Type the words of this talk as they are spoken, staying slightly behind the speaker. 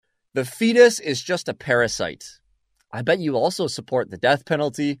The fetus is just a parasite. I bet you also support the death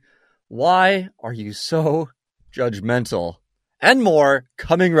penalty. Why are you so judgmental? And more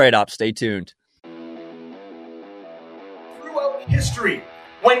coming right up. Stay tuned. Throughout history,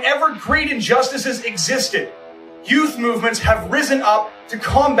 whenever great injustices existed, youth movements have risen up to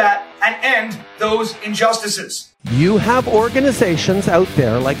combat and end those injustices. You have organizations out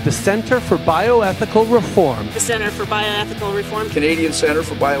there like the Center for Bioethical Reform, the Center for Bioethical Reform, Canadian Center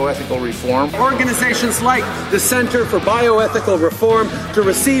for Bioethical Reform, organizations like the Center for Bioethical Reform to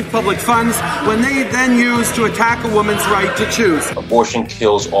receive public funds when they then use to attack a woman's right to choose. Abortion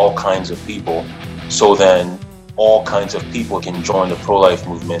kills all kinds of people, so then all kinds of people can join the pro-life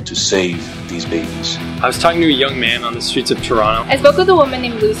movement to save these babies. I was talking to a young man on the streets of Toronto. I spoke with a woman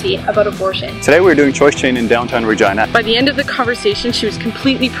named Lucy about abortion. Today we were doing Choice Chain in downtown Regina. By the end of the conversation, she was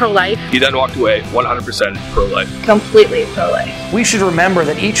completely pro-life. He then walked away 100% pro-life. Completely pro-life. We should remember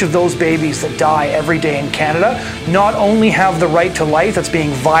that each of those babies that die every day in Canada not only have the right to life that's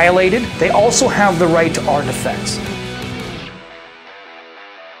being violated, they also have the right to our defense.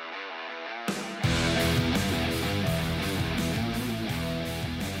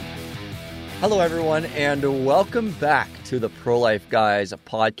 Hello, everyone, and welcome back to the Pro-Life Guys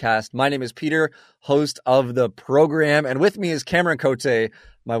podcast. My name is Peter, host of the program, and with me is Cameron Cote,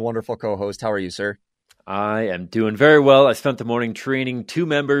 my wonderful co-host. How are you, sir? I am doing very well. I spent the morning training two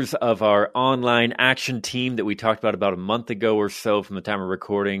members of our online action team that we talked about a month ago or so from the time of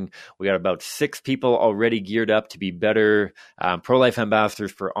recording. We got about 6 people already geared up to be better pro-life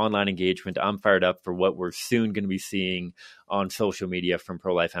ambassadors for online engagement. I'm fired up for what we're soon going to be seeing on social media from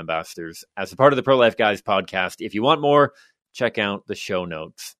pro-life ambassadors. As a part of the Pro-Life Guys podcast, if you want more, check out the show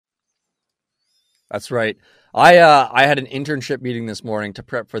notes. That's right. I had an internship meeting this morning to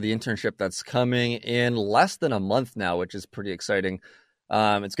prep for the internship that's coming in less than a month now, which is pretty exciting.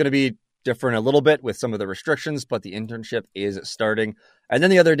 It's going to be different a little bit with some of the restrictions, but the internship is starting. And then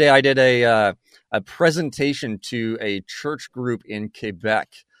the other day I did a presentation to a church group in Quebec,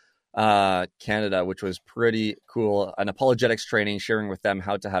 Canada, which was pretty cool. An apologetics training, sharing with them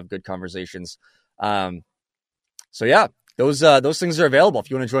how to have good conversations. So yeah, those things are available if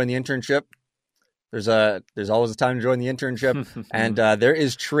you want to join the internship. There's always a time to join the internship, and there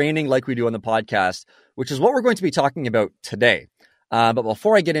is training like we do on the podcast, which is what we're going to be talking about today. But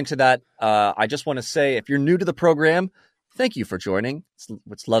before I get into that, I just want to say, if you're new to the program, thank you for joining.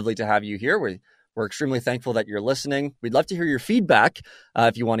 It's lovely to have you here. We're extremely thankful that you're listening. We'd love to hear your feedback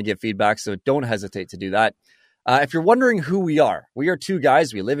if you want to give feedback, so don't hesitate to do that. If you're wondering who we are 2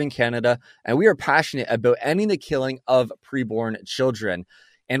 guys. We live in Canada, and we are passionate about ending the killing of preborn children.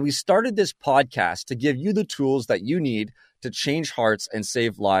 And we started this podcast to give you the tools that you need to change hearts and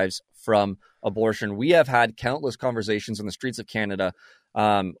save lives from abortion. We have had countless conversations on the streets of Canada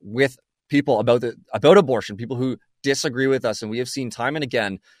with people about abortion, people who disagree with us. And we have seen time and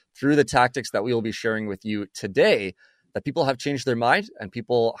again through the tactics that we will be sharing with you today that people have changed their mind and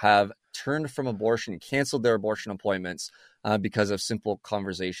people have turned from abortion, canceled their abortion appointments because of simple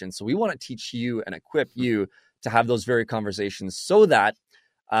conversations. So we want to teach you and equip you to have those very conversations so that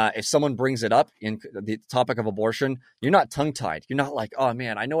if someone brings it up in the topic of abortion, you're not tongue-tied. You're not like, oh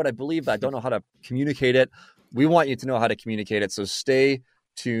man, I know what I believe, but I don't know how to communicate it. We want you to know how to communicate it. So stay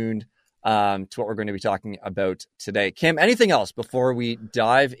tuned to what we're going to be talking about today. Cam, anything else before we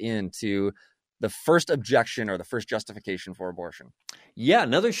dive into the first objection or the first justification for abortion? Yeah,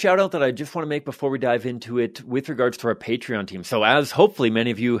 another shout out that I just want to make before we dive into it with regards to our Patreon team. So as hopefully many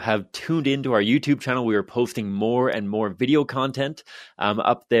of you have tuned into our YouTube channel, we are posting more and more video content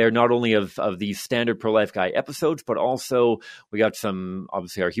up there, not only of these standard Pro-Life Guy episodes, but also we got some,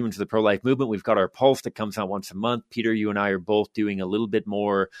 obviously, our Humans of the Pro-Life Movement. We've got our Pulse that comes out once a month. Peter, you and I are both doing a little bit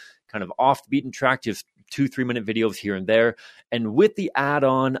more kind of off the beaten track, just 2-3 minute videos here and there. And with the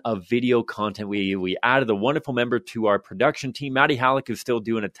add-on of video content, we added a wonderful member to our production team. Maddie Halleck is still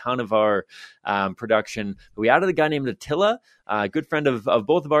doing a ton of our production. We added a guy named Attila, a good friend of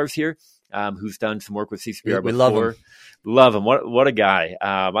both of ours here, who's done some work with CCBR we before. Love him. What a guy.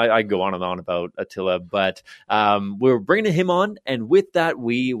 I go on and on about Attila, but we're bringing him on. And with that,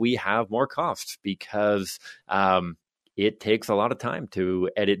 we have more costs because it takes a lot of time to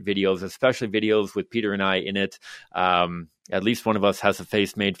edit videos, especially videos with Peter and I in it. At least one of us has a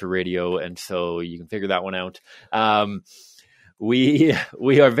face made for radio, and so you can figure that one out. We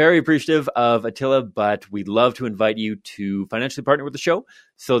are very appreciative of Attila, but we'd love to invite you to financially partner with the show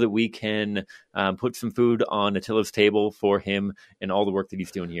so that we can put some food on Attila's table for him and all the work that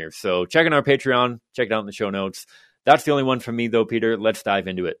he's doing here. So check out our Patreon, check it out in the show notes. That's the only one from me, though, Peter. Let's dive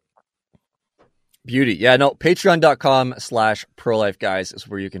into it. Beauty. Yeah, no, patreon.com/prolife guys is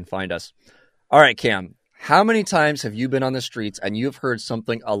where you can find us. All right, Cam, how many times have you been on the streets and you've heard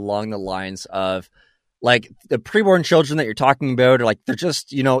something along the lines of, like, the preborn children that you're talking about are like, they're just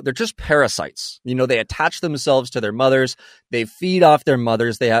parasites. They attach themselves to their mothers. They feed off their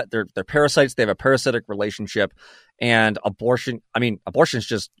mothers. They're parasites. They have a parasitic relationship. And abortion is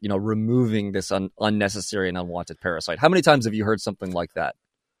just, removing this unnecessary and unwanted parasite. How many times have you heard something like that?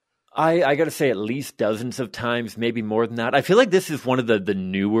 I got to say at least dozens of times, maybe more than that. I feel like this is one of the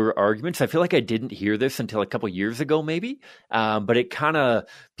newer arguments. I feel like I didn't hear this until a couple years ago, maybe. But it kind of,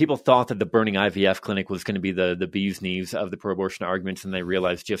 people thought that the burning IVF clinic was going to be the bee's knees of the pro-abortion arguments, and they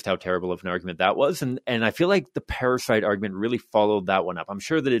realized just how terrible of an argument that was. And I feel like the parasite argument really followed that one up. I'm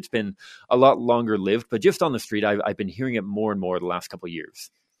sure that it's been a lot longer lived, but just on the street, I've been hearing it more and more the last couple of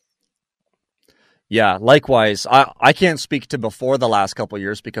years. Yeah, likewise. I can't speak to before the last couple of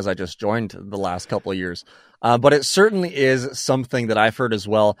years because I just joined the last couple of years. But it certainly is something that I've heard as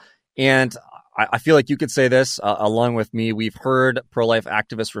well. And I feel like you could say this along with me. We've heard pro-life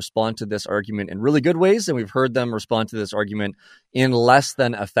activists respond to this argument in really good ways, and we've heard them respond to this argument in less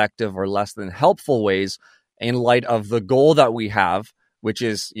than effective or less than helpful ways in light of the goal that we have, which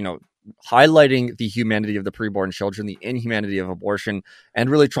is, highlighting the humanity of the preborn children, the inhumanity of abortion,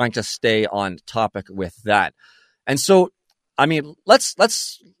 and really trying to stay on topic with that. And so, let me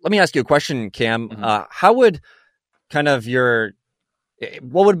ask you a question, Cam. Mm-hmm. How would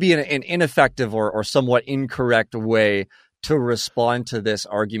what would be an ineffective or somewhat incorrect way to respond to this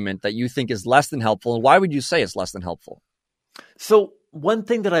argument that you think is less than helpful? And why would you say it's less than helpful? So one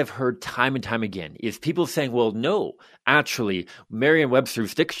thing that I've heard time and time again is people saying, well, no, actually,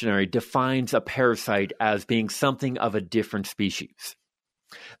 Merriam-Webster's dictionary defines a parasite as being something of a different species.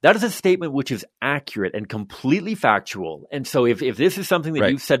 That is a statement which is accurate and completely factual. And so if this is something that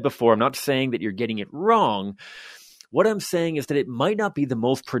you've said before, I'm not saying that you're getting it wrong. What I'm saying is that it might not be the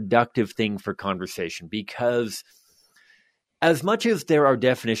most productive thing for conversation, because as much as there are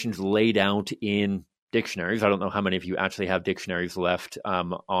definitions laid out in dictionaries, I don't know how many of you actually have dictionaries left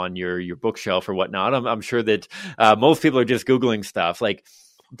on your bookshelf or whatnot. I'm sure that most people are just Googling stuff. Like,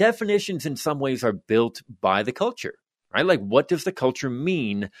 definitions in some ways are built by the culture, right? Like, what does the culture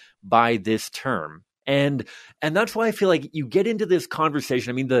mean by this term? And that's why I feel like you get into this conversation.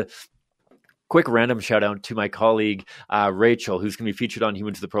 I mean, the quick random shout out to my colleague, Rachel, who's going to be featured on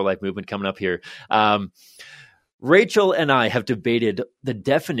Humans of the Pro-Life Movement coming up here. Rachel and I have debated the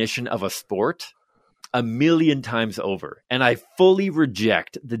definition of a sport a million times over, and I fully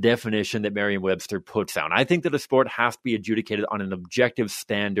reject the definition that Merriam-Webster puts out. I think that a sport has to be adjudicated on an objective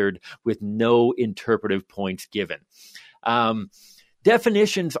standard with no interpretive points given.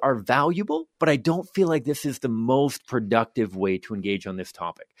 Definitions are valuable, but I don't feel like this is the most productive way to engage on this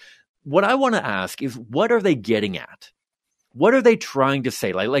topic. What I want to ask is, what are they getting at? What are they trying to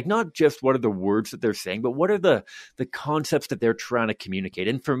say? Like not just what are the words that they're saying, but what are the concepts that they're trying to communicate?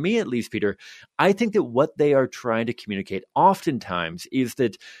 And for me, at least, Peter, I think that what they are trying to communicate oftentimes is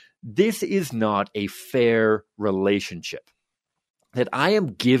that this is not a fair relationship, that I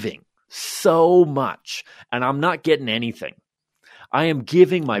am giving so much and I'm not getting anything. I am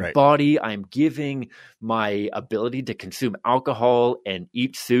giving my body, I am giving my ability to consume alcohol and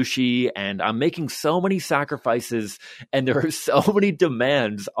eat sushi, and I'm making so many sacrifices, and there are so many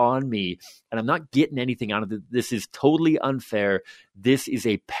demands on me, and I'm not getting anything out of it. This is totally unfair. This is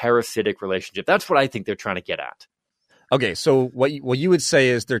a parasitic relationship. That's what I think they're trying to get at. Okay, so what you would say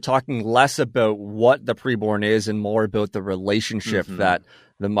is they're talking less about what the preborn is and more about the relationship that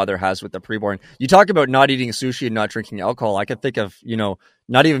the mother has with the preborn. You talk about not eating sushi and not drinking alcohol. I could think of,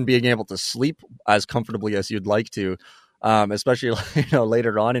 not even being able to sleep as comfortably as you'd like to, especially,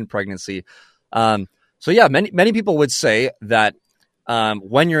 later on in pregnancy. So yeah, many people would say that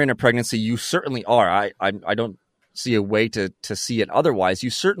when you're in a pregnancy, you certainly are. I don't see a way to see it otherwise.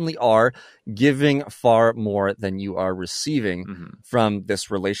 You certainly are giving far more than you are receiving from this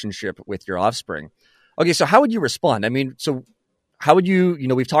relationship with your offspring. Okay, so how would you respond? I mean, so how would you,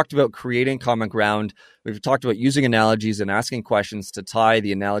 we've talked about creating common ground. We've talked about using analogies and asking questions to tie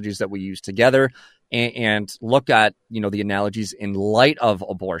the analogies that we use together and look at, the analogies in light of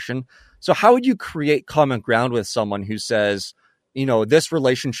abortion. So how would you create common ground with someone who says, this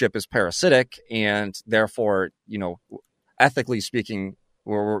relationship is parasitic and therefore, ethically speaking,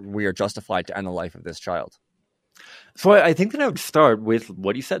 we are justified to end the life of this child? So I think that I would start with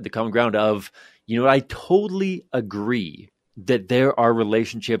what you said, the common ground of, I totally agree that there are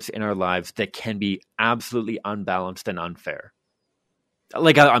relationships in our lives that can be absolutely unbalanced and unfair.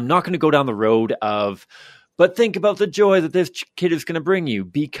 Like, I'm not going to go down the road of, But think about the joy that this kid is going to bring you,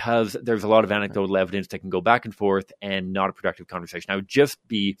 because there's a lot of anecdotal evidence that can go back and forth and not a productive conversation. I would just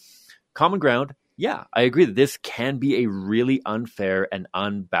be common ground. Yeah, I agree that this can be a really unfair and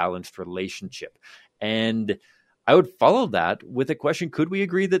unbalanced relationship. And I would follow that with a question: could we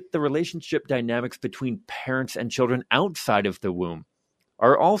agree that the relationship dynamics between parents and children outside of the womb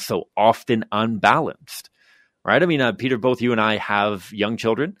are also often unbalanced? Right? I mean, Peter, both you and I have young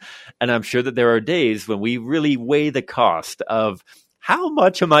children, and I'm sure that there are days when we really weigh the cost of how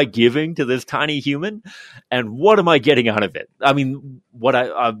much am I giving to this tiny human, and what am I getting out of it? I mean, what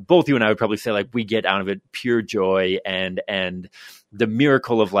both you and I would probably say, like, we get out of it pure joy and the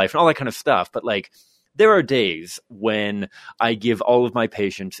miracle of life and all that kind of stuff. But like, there are days when I give all of my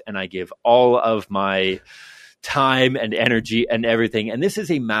patience and I give all of my time and energy and everything, and this is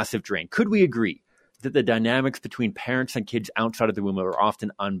a massive drain. Could we agree that the dynamics between parents and kids outside of the womb are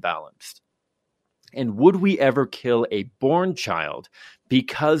often unbalanced? And would we ever kill a born child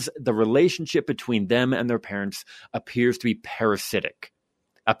because the relationship between them and their parents appears to be parasitic,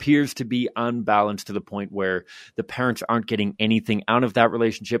 appears to be unbalanced to the point where the parents aren't getting anything out of that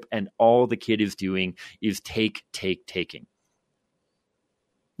relationship and all the kid is doing is taking?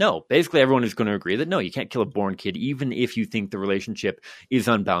 No, basically everyone is going to agree that no, you can't kill a born kid, even if you think the relationship is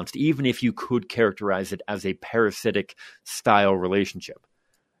unbalanced, even if you could characterize it as a parasitic style relationship.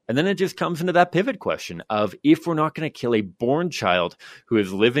 And then it just comes into that pivot question of, if we're not going to kill a born child who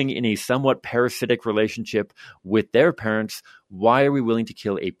is living in a somewhat parasitic relationship with their parents, why are we willing to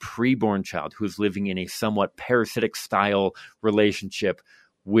kill a preborn child who is living in a somewhat parasitic style relationship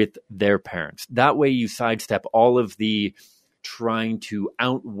with their parents? That way you sidestep all of the trying to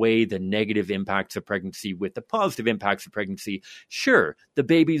outweigh the negative impacts of pregnancy with the positive impacts of pregnancy. Sure, the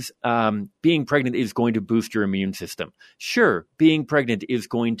baby's being pregnant is going to boost your immune system. Sure, being pregnant is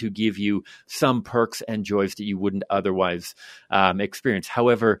going to give you some perks and joys that you wouldn't otherwise experience.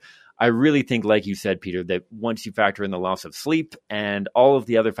 However, I really think, like you said, Peter, that once you factor in the loss of sleep and all of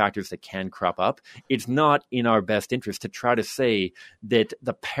the other factors that can crop up, it's not in our best interest to try to say that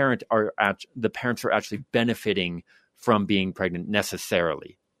the parents are actually benefiting from being pregnant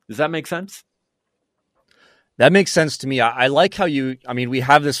necessarily. Does that make sense? That makes sense to me. I like how we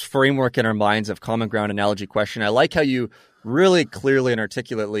have this framework in our minds of common ground analogy question. I like how you really clearly and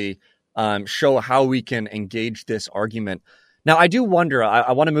articulately show how we can engage this argument. Now, I do wonder,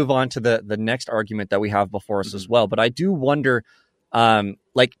 I want to move on to the next argument that we have before us as well, but I do wonder,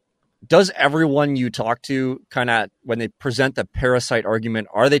 does everyone you talk to kind of, when they present the parasite argument,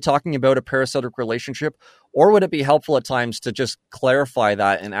 are they talking about a parasitic relationship? Or would it be helpful at times to just clarify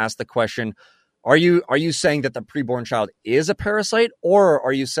that and ask the question, are you saying that the preborn child is a parasite, or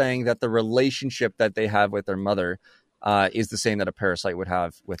are you saying that the relationship that they have with their mother is the same that a parasite would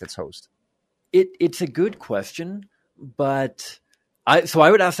have with its host? It's a good question, but I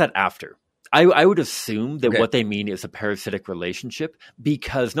would ask that after. I would assume that what they mean is a parasitic relationship,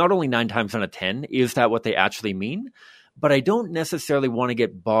 because not only 9 times out of 10 is that what they actually mean, but I don't necessarily want to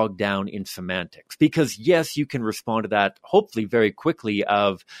get bogged down in semantics, because yes, you can respond to that hopefully very quickly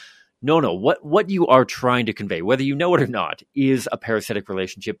of, no, what you are trying to convey, whether you know it or not, is a parasitic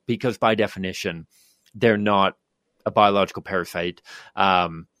relationship, because by definition, they're not a biological parasite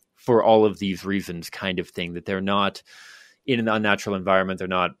for all of these reasons kind of thing, that they're not in an unnatural environment, they're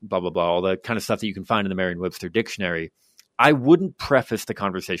not blah, blah, blah, all the kind of stuff that you can find in the Merriam-Webster dictionary. I wouldn't preface the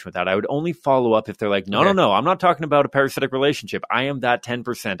conversation with that. I would only follow up if they're like, no, I'm not talking about a parasitic relationship. I am that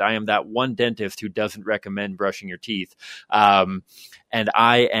 10%. I am that one dentist who doesn't recommend brushing your teeth. And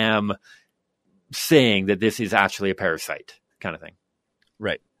I am saying that this is actually a parasite kind of thing.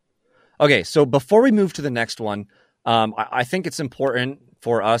 Right. Okay, so before we move to the next one, I think it's important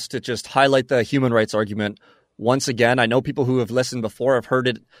for us to just highlight the human rights argument once again. I know people who have listened before have heard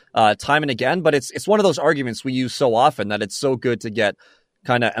it time and again, but it's one of those arguments we use so often that it's so good to get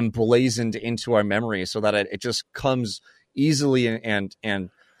kind of emblazoned into our memory so that it just comes easily and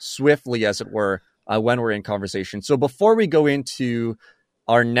swiftly, as it were, when we're in conversation. So before we go into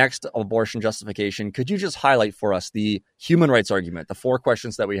our next abortion justification, could you just highlight for us the human rights argument, the 4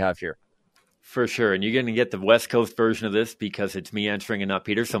 questions that we have here? For sure. And you're going to get the West Coast version of this because it's me answering and not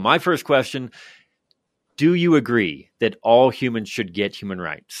Peter. So my first question: do you agree that all humans should get human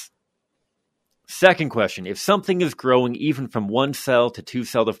rights? Second question: if something is growing even from 1 cell to 2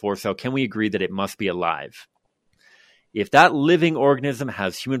 cell to 4 cell, can we agree that it must be alive? If that living organism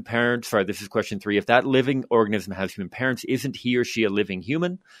has human parents, this is question 3. If that living organism has human parents, isn't he or she a living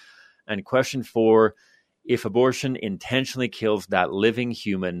human? And question 4, if abortion intentionally kills that living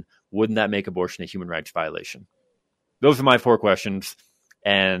human, wouldn't that make abortion a human rights violation? Those are my 4 questions.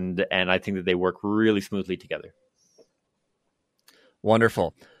 And I think that they work really smoothly together.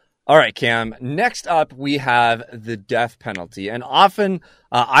 Wonderful. All right, Cam. Next up, we have the death penalty. And often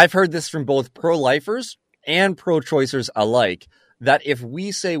I've heard this from both pro-lifers and pro-choicers alike, that if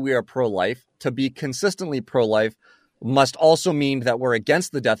we say we are pro-life, to be consistently pro-life must also mean that we're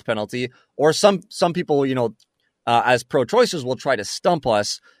against the death penalty. Or some people, as pro-choicers will try to stump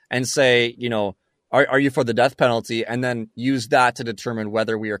us and say, are you for the death penalty? And then use that to determine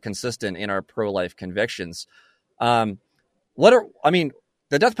whether we are consistent in our pro-life convictions. The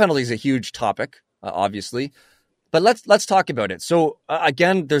death penalty is a huge topic, obviously, but let's talk about it. So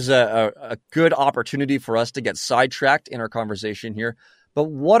again, there's a good opportunity for us to get sidetracked in our conversation here. But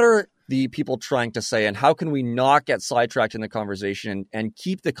what are the people trying to say, and how can we not get sidetracked in the conversation and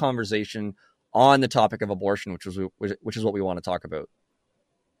keep the conversation on the topic of abortion, which is what we want to talk about?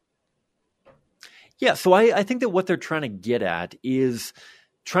 Yeah, so I think that what they're trying to get at is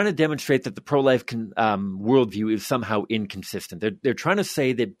trying to demonstrate that the pro-life worldview is somehow inconsistent. They're trying to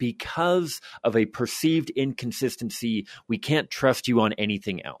say that because of a perceived inconsistency, we can't trust you on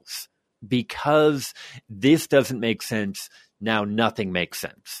anything else. Because this doesn't make sense, now nothing makes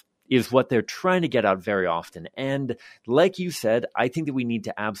sense, is what they're trying to get out very often. And like you said, I think that we need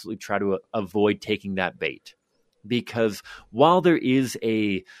to absolutely try to avoid taking that bait. Because while there is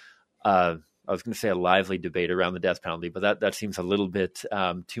I was going to say a lively debate around the death penalty, but that seems a little bit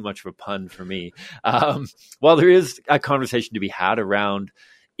too much of a pun for me. While there is a conversation to be had around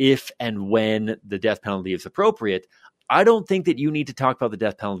if and when the death penalty is appropriate, I don't think that you need to talk about the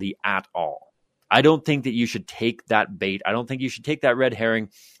death penalty at all. I don't think that you should take that bait. I don't think you should take that red herring,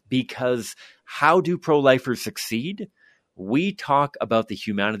 because how do pro-lifers succeed? We talk about the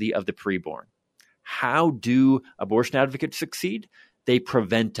humanity of the preborn. How do abortion advocates succeed? They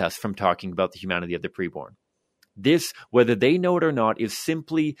prevent us from talking about the humanity of the preborn. This, whether they know it or not, is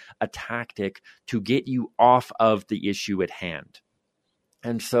simply a tactic to get you off of the issue at hand.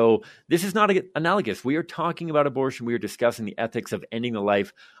 And so this is not analogous. We are talking about abortion. We are discussing the ethics of ending the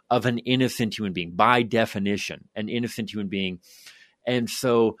life of an innocent human being, by definition, an innocent human being. And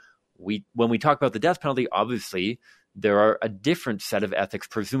so when we talk about the death penalty, obviously, there are a different set of ethics,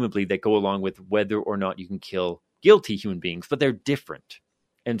 presumably, that go along with whether or not you can kill guilty human beings, but they're different.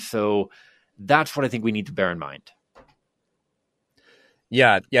 And so that's what I think we need to bear in mind.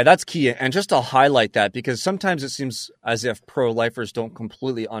 Yeah, that's key. And just to highlight that, because sometimes it seems as if pro-lifers don't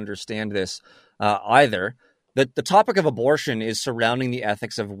completely understand this either. The topic of abortion is surrounding the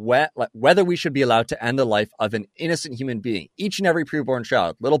ethics of whether we should be allowed to end the life of an innocent human being. Each and every preborn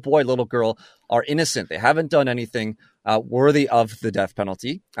child, little boy, little girl, are innocent. They haven't done anything worthy of the death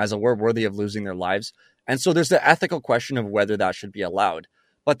penalty, as it were, worthy of losing their lives. And so there's the ethical question of whether that should be allowed.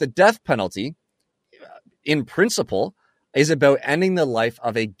 But the death penalty, in principle, is about ending the life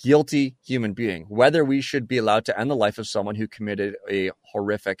of a guilty human being, whether we should be allowed to end the life of someone who committed a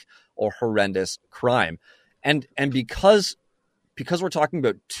horrific or horrendous crime. And because we're talking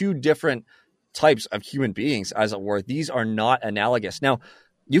about two different types of human beings, as it were, these are not analogous. Now,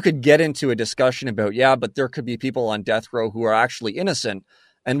 you could get into a discussion about, but there could be people on death row who are actually innocent.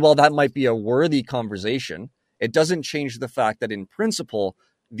 And while that might be a worthy conversation, it doesn't change the fact that in principle,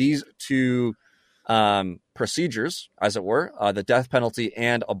 these two procedures, as it were, the death penalty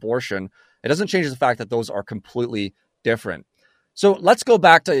and abortion, it doesn't change the fact that those are completely different. So let's go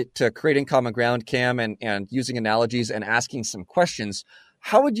back to creating common ground, Cam, and using analogies and asking some questions.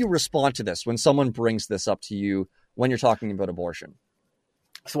 How would you respond to this when someone brings this up to you when you're talking about abortion?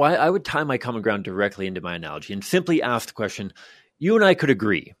 So I would tie my common ground directly into my analogy and simply ask the question, you and I could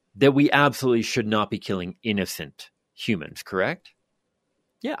agree that we absolutely should not be killing innocent humans, correct?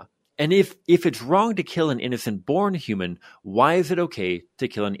 Yeah. And if it's wrong to kill an innocent born human, why is it okay to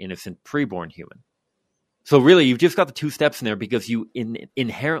kill an innocent preborn human? So really, you've just got the two steps in there because you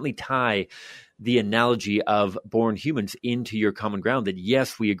inherently tie the analogy of born humans into your common ground that,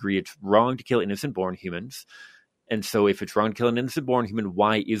 yes, we agree it's wrong to kill innocent born humans. And so if it's wrong to kill an innocent born human,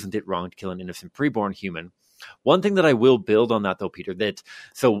 why isn't it wrong to kill an innocent preborn human? One thing that I will build on that, though, Peter,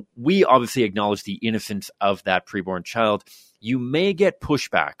 so we obviously acknowledge the innocence of that preborn child. You may get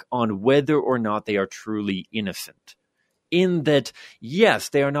pushback on whether or not they are truly innocent. In that, yes,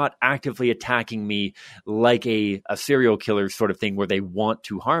 they are not actively attacking me like a serial killer sort of thing where they want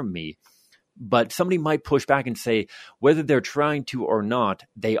to harm me. But somebody might push back and say, whether they're trying to or not,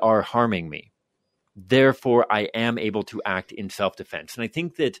 they are harming me. Therefore, I am able to act in self-defense. And I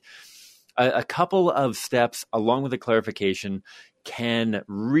think that a couple of steps along with the clarification can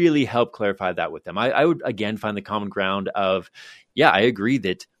really help clarify that with them. I would, again, find the common ground of, I agree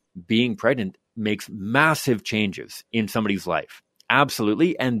that being pregnant makes massive changes in somebody's life.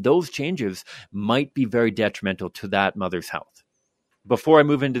 Absolutely. And those changes might be very detrimental to that mother's health. Before I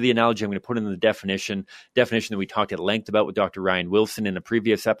move into the analogy, I'm going to put in the definition that we talked at length about with Dr. Ryan Wilson in a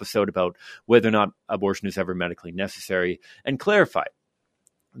previous episode about whether or not abortion is ever medically necessary, and clarify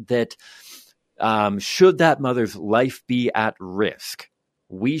that should that mother's life be at risk,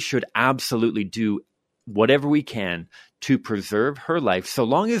 we should absolutely do whatever we can to preserve her life, so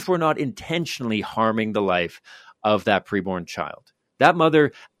long as we're not intentionally harming the life of that preborn child. That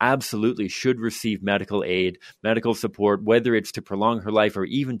mother absolutely should receive medical aid, medical support, whether it's to prolong her life or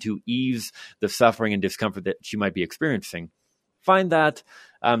even to ease the suffering and discomfort that she might be experiencing. Find that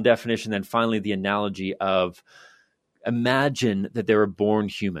definition. Then finally, the analogy of imagine that there are born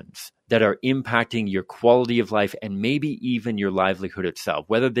humans that are impacting your quality of life and maybe even your livelihood itself.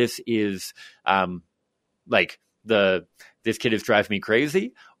 Whether this is this kid is driving me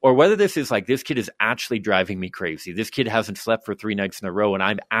crazy, or whether this is like, this kid is actually driving me crazy. This kid hasn't slept for 3 nights in a row and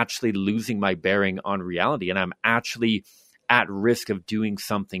I'm actually losing my bearing on reality and I'm actually at risk of doing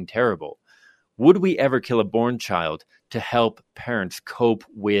something terrible. Would we ever kill a born child to help parents cope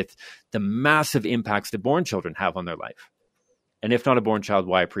with the massive impacts that born children have on their life? And if not a born child,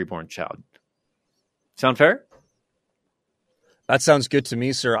 why a preborn child? Sound fair? That sounds good to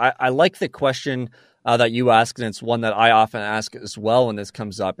me, sir. I like the question that you ask, and it's one that I often ask as well when this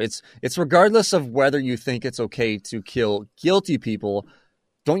comes up. It's regardless of whether you think it's okay to kill guilty people,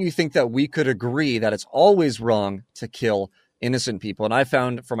 don't you think that we could agree that it's always wrong to kill innocent people? And I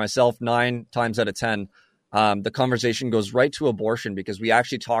found for myself 9 times out of 10, the conversation goes right to abortion, because we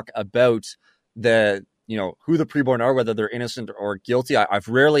actually talk about who the preborn are, whether they're innocent or guilty. I've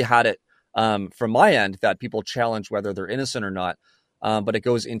rarely had it from my end that people challenge whether they're innocent or not. But it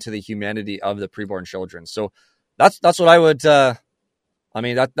goes into the humanity of the preborn children. So that's what I would,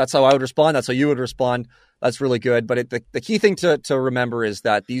 that's how I would respond. That's how you would respond. That's really good. But the key thing to remember is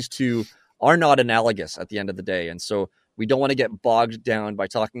that these two are not analogous at the end of the day. And so we don't want to get bogged down by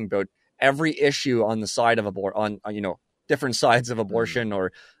talking about every issue on the side of different sides of abortion,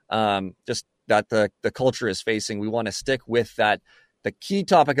 or just that the culture is facing. We want to stick with that, the key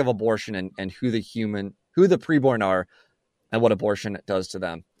topic of abortion and who the preborn are, and what abortion does to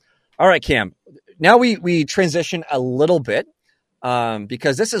them. All right, Cam. Now we transition a little bit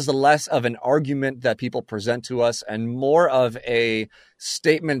because this is less of an argument that people present to us and more of a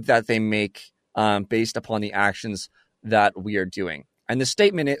statement that they make based upon the actions that we are doing. And the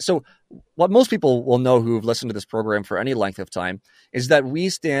statement is, so what most people will know who've listened to this program for any length of time is that we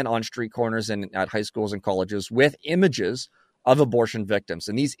stand on street corners and at high schools and colleges with images of abortion victims.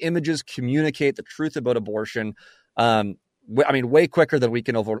 And these images communicate the truth about abortion way quicker than we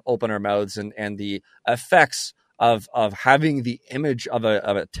can open our mouths, and the effects of having the image of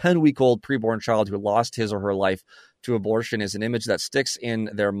a 10-week-old preborn child who lost his or her life to abortion is an image that sticks in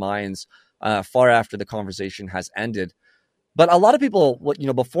their minds far after the conversation has ended. But a lot of people,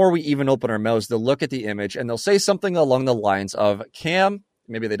 before we even open our mouths, they'll look at the image and they'll say something along the lines of, Cam,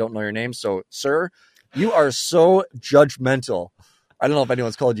 maybe they don't know your name, so sir, you are so judgmental. I don't know if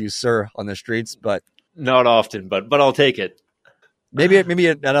anyone's called you sir on the streets, but not often, but I'll take it. Maybe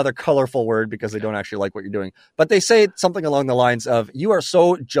another colorful word because they don't actually like what you're doing. But they say something along the lines of, you are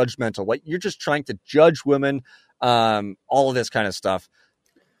so judgmental. Like, you're just trying to judge women, all of this kind of stuff.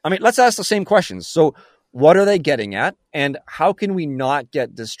 Let's ask the same questions. So what are they getting at? And how can we not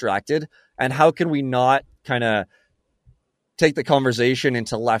get distracted? And how can we not kind of take the conversation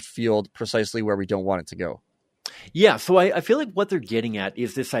into left field precisely where we don't want it to go? Yeah, so I feel like what they're getting at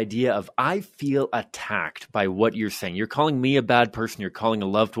is this idea of, I feel attacked by what you're saying. You're calling me a bad person. You're calling a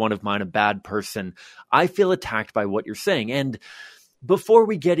loved one of mine a bad person. I feel attacked by what you're saying. And before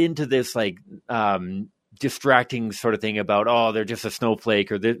we get into this distracting sort of thing about, they're just a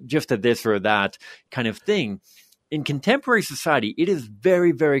snowflake or they're just a this or that kind of thing, in contemporary society, it is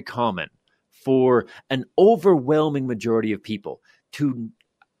very, very common for an overwhelming majority of people to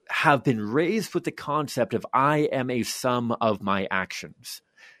have been raised with the concept of, I am a sum of my actions.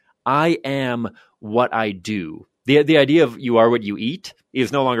 I am what I do. The idea of you are what you eat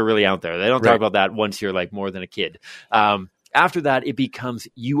is no longer really out there. They don't talk about that once you're like more than a kid. After that, it becomes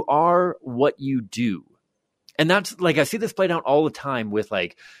you are what you do. And that's like, I see this played out all the time with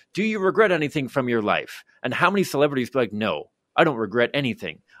like, do you regret anything from your life? And how many celebrities be like, no, I don't regret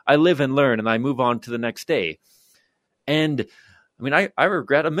anything. I live and learn and I move on to the next day. And I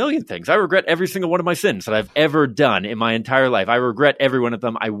regret a million things. I regret every single one of my sins that I've ever done in my entire life. I regret every one of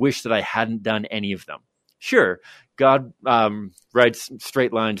them. I wish that I hadn't done any of them. Sure, God writes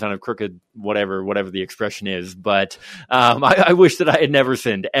straight lines on a crooked whatever the expression is, but I wish that I had never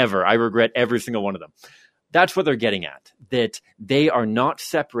sinned, ever. I regret every single one of them. That's what they're getting at, that they are not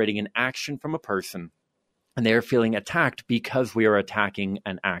separating an action from a person, and they are feeling attacked because we are attacking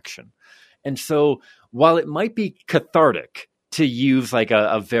an action. And so while it might be cathartic to use like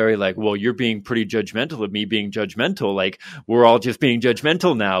a very like, well, you're being pretty judgmental of me being judgmental, like we're all just being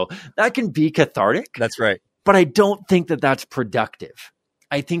judgmental now, that can be cathartic. That's right. But I don't think that that's productive.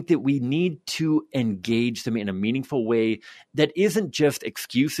 I think that we need to engage them in a meaningful way that isn't just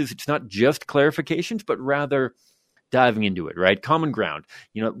excuses. It's not just clarifications, but rather diving into it, right? Common ground.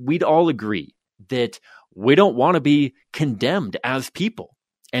 You know, we'd all agree that we don't want to be condemned as people,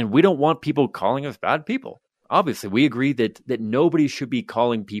 and we don't want people calling us bad people. Obviously, we agree that nobody should be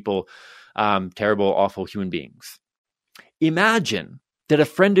calling people terrible, awful human beings. Imagine that a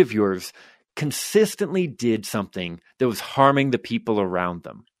friend of yours consistently did something that was harming the people around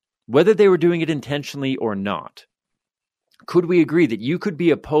them, whether they were doing it intentionally or not. Could we agree that you could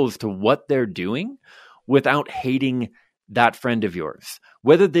be opposed to what they're doing without hating that friend of yours?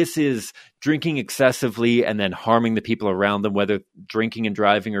 Whether this is drinking excessively and then harming the people around them, whether drinking and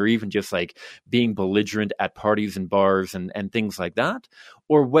driving, or even just like being belligerent at parties and bars and things like that,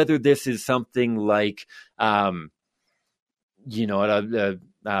 or whether this is something like,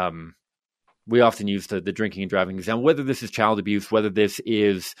 we often use the drinking and driving example, whether this is child abuse, whether this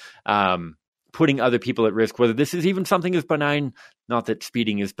is putting other people at risk, whether this is even something as benign, not that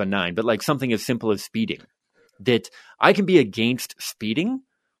speeding is benign, but like something as simple as speeding. That I can be against speeding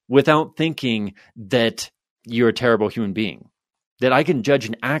without thinking that you're a terrible human being. That I can judge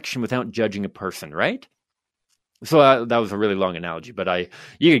an action without judging a person, right? So that was a really long analogy, but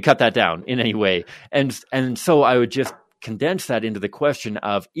you could cut that down in any way. And so I would just condense that into the question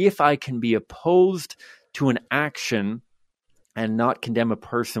of, if I can be opposed to an action and not condemn a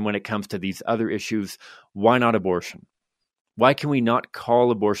person when it comes to these other issues, why not abortion? Why can we not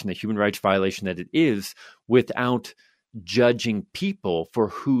call abortion the human rights violation that it is without judging people for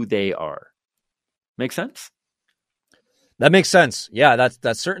who they are? Make sense? That makes sense. Yeah,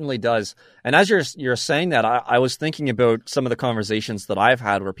 that certainly does. And as you're saying that, I was thinking about some of the conversations that I've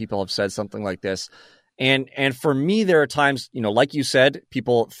had where people have said something like this. And for me, there are times, like you said,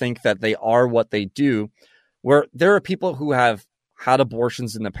 people think that they are what they do, where there are people who have had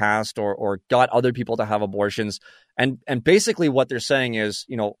abortions in the past or got other people to have abortions. And basically what they're saying is,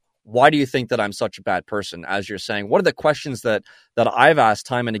 why do you think that I'm such a bad person? As you're saying, one of the questions that I've asked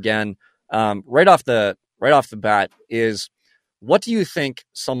time and again, right off the bat is, what do you think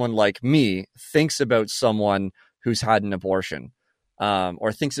someone like me thinks about someone who's had an abortion,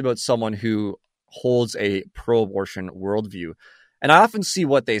 or thinks about someone who holds a pro-abortion worldview? And I often see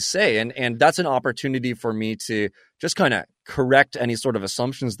what they say, and that's an opportunity for me to just kind of correct any sort of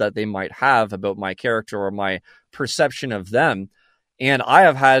assumptions that they might have about my character or my perception of them. And I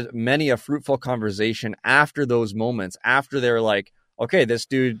have had many a fruitful conversation after those moments, after they're like, okay, this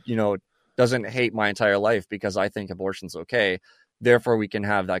dude, doesn't hate my entire life because I think abortion's okay. Therefore, we can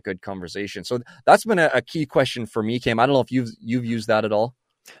have that good conversation. So that's been a key question for me, Cam. I don't know if you've used that at all.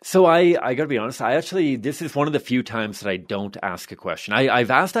 So I got to be honest, this is one of the few times that I don't ask a question. I've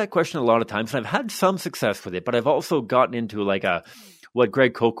asked that question a lot of times, and I've had some success with it, but I've also gotten into like what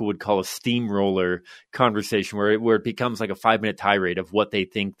Greg Koukl would call a steamroller conversation where it becomes like a 5-minute tirade of what they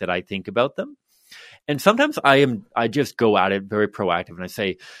think that I think about them. And sometimes I just go at it very proactive and I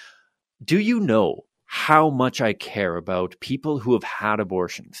say, do you know how much I care about people who have had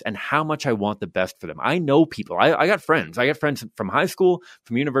abortions and how much I want the best for them? I know people. I got friends. I got friends from high school,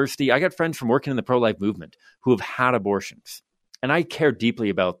 from university. I got friends from working in the pro-life movement who have had abortions. And I care deeply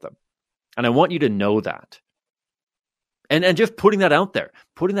about them. And I want you to know that. And just putting that out there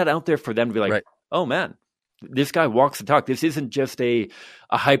for them to be like, right. Oh man, this guy walks the talk. This isn't just a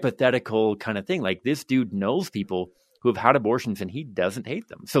hypothetical kind of thing. Like, this dude knows people who have had abortions and he doesn't hate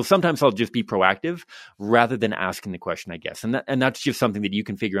them. So sometimes I'll just be proactive rather than asking the question, I guess. And that's just something that you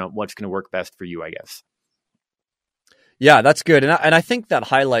can figure out what's going to work best for you, I guess. Yeah, that's good. And I think that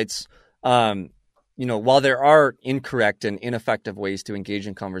highlights, while there are incorrect and ineffective ways to engage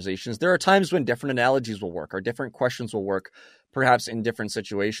in conversations, there are times when different analogies will work or different questions will work, perhaps in different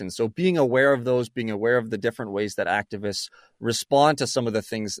situations. So being aware of those, being aware of the different ways that activists respond to some of the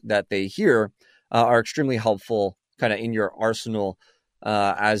things that they hear are extremely helpful kind of in your arsenal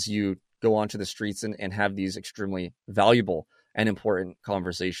as you go onto the streets and have these extremely valuable and important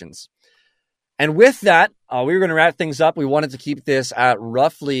conversations. And with that, we were going to wrap things up. We wanted to keep this at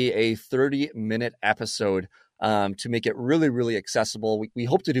roughly a 30-minute episode to make it really, really accessible. We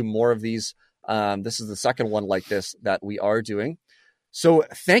hope to do more of these. This is the second one like this that we are doing. So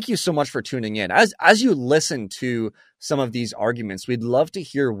thank you so much for tuning in. As you listen to some of these arguments, we'd love to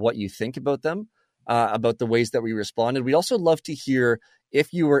hear what you think about them. about the ways that we responded. We'd also love to hear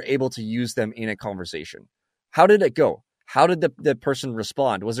if you were able to use them in a conversation. How did it go? How did the person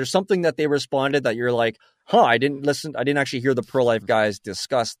respond? Was there something that they responded that you're like, I didn't actually hear the pro-life guys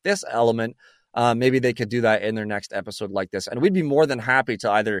discuss this element. Maybe they could do that in their next episode like this. And we'd be more than happy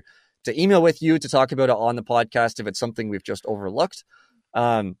to either to email with you to talk about it on the podcast if it's something we've just overlooked.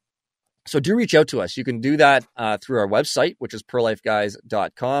 So do reach out to us. You can do that through our website, which is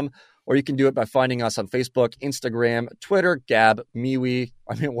prolifeguys.com, or you can do it by finding us on Facebook, Instagram, Twitter, Gab, MeWe.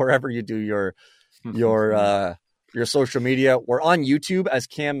 Wherever you do your social media. We're on YouTube, as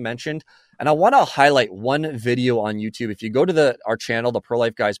Cam mentioned. And I want to highlight one video on YouTube. If you go to our channel, the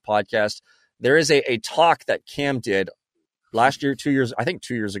Pro-Life Guys podcast, there is a talk that Cam did last year, 2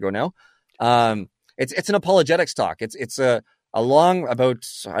 years ago now. It's an apologetics talk. It's a long, about,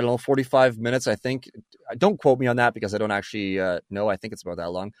 45 minutes, I think. Don't quote me on that because I don't actually know. I think it's about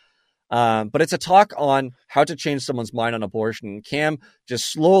that long. But it's a talk on how to change someone's mind on abortion. Cam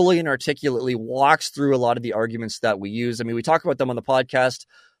just slowly and articulately walks through a lot of the arguments that we use. We talk about them on the podcast,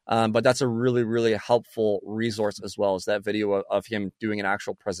 but that's a really, really helpful resource as well as that video of him doing an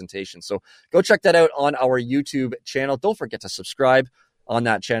actual presentation. So go check that out on our YouTube channel. Don't forget to subscribe on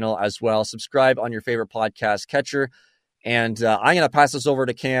that channel as well. Subscribe on your favorite podcast catcher. And I'm going to pass this over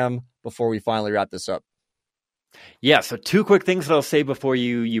to Cam before we finally wrap this up. Yeah, so 2 quick things that I'll say before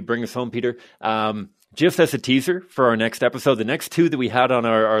you bring us home, Peter. Just as a teaser for our next episode, the next 2 that we had on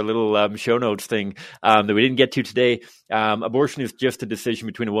our little show notes thing that we didn't get to today, abortion is just a decision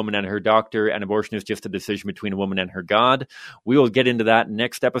between a woman and her doctor, and abortion is just a decision between a woman and her God. We will get into that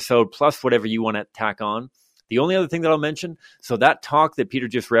next episode, plus whatever you want to tack on. The only other thing that I'll mention, so that talk that Peter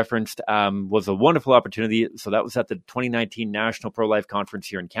just referenced was a wonderful opportunity. So that was at the 2019 National Pro-Life Conference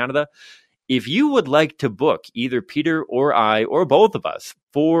here in Canada. If you would like to book either Peter or I or both of us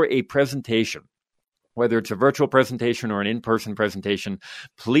for a presentation, whether it's a virtual presentation or an in-person presentation,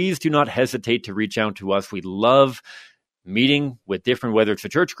 please do not hesitate to reach out to us. We love meeting with different, whether it's a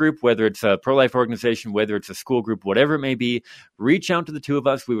church group, whether it's a pro-life organization, whether it's a school group, whatever it may be. Reach out to the 2 of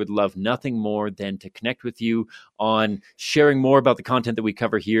us. We would love nothing more than to connect with you on sharing more about the content that we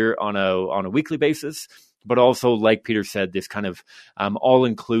cover here on a weekly basis, but also, like Peter said, this kind of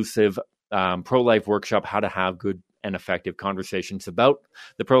all-inclusive pro-life workshop, how to have good and effective conversations about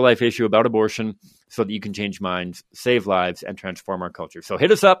the pro-life issue, about abortion, so that you can change minds, save lives, and transform our culture. So hit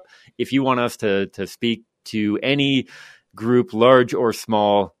us up if you want us to speak to any group, large or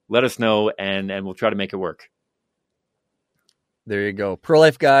small. Let us know, and we'll try to make it work. There you go.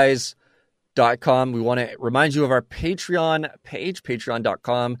 prolifeguys.com. We want to remind you of our Patreon page,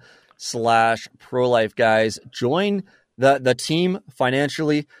 patreon.com/prolifeguys. Join the team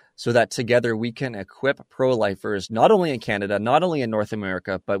financially, so that together we can equip pro-lifers, not only in Canada, not only in North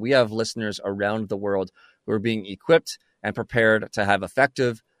America, but we have listeners around the world who are being equipped and prepared to have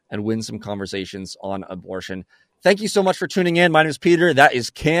effective and win some conversations on abortion. Thank you so much for tuning in. My name is Peter. That is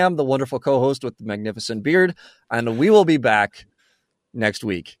Cam, the wonderful co-host with the magnificent beard. And we will be back next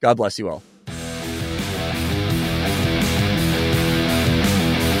week. God bless you all.